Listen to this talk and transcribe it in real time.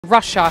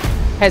Russia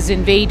has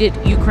invaded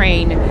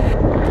Ukraine. The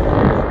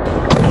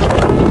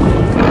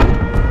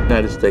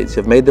United States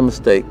have made the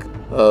mistake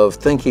of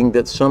thinking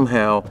that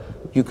somehow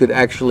you could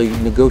actually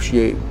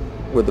negotiate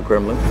with the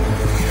Kremlin.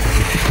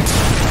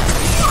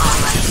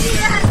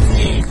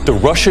 The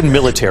Russian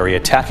military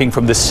attacking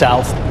from the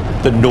south,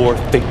 the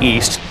north, the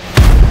east.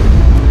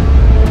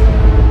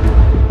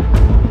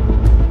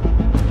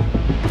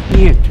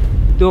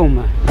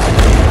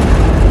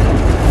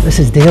 This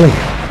is daily,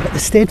 but the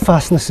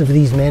steadfastness of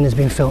these men has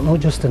been felt not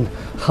just in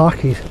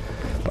Kharkiv,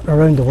 but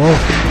around the world.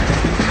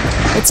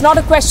 It's not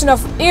a question of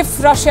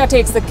if Russia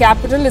takes the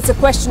capital, it's a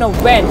question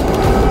of when.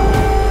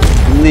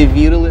 Не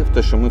вірили в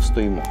те, що ми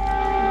встоїмо.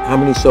 How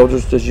many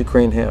soldiers does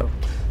Ukraine have?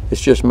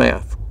 It's just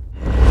math.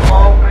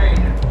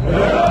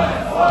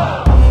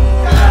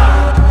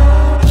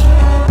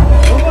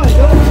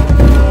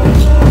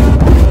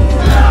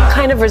 What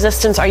kind of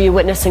resistance are you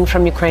witnessing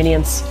from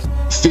Ukrainians?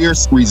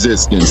 Fierce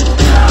resistance.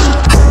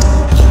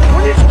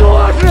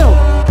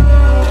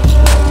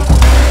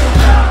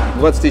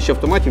 20 тисяч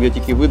автоматів я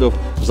тільки видав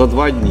за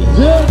 2 дні.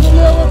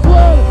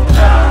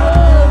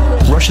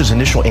 Russia's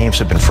initial aims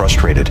have been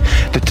frustrated.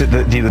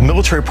 The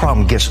military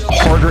problem gets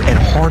harder and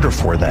harder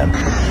for them.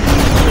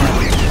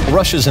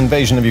 Russia's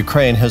invasion of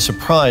Ukraine has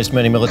surprised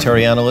many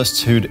military analysts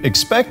who'd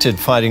expected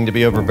fighting to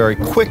be over very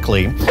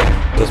quickly.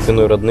 За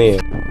спиною рідні.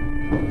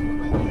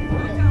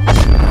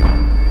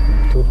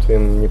 Тут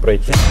їм не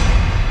пройти.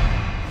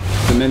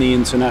 For many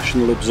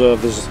international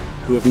observers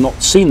who have not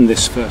seen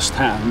this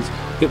firsthand,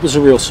 it was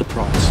a real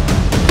surprise.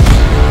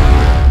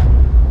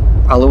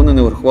 Але вони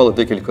не врахували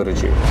декілька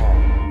речей.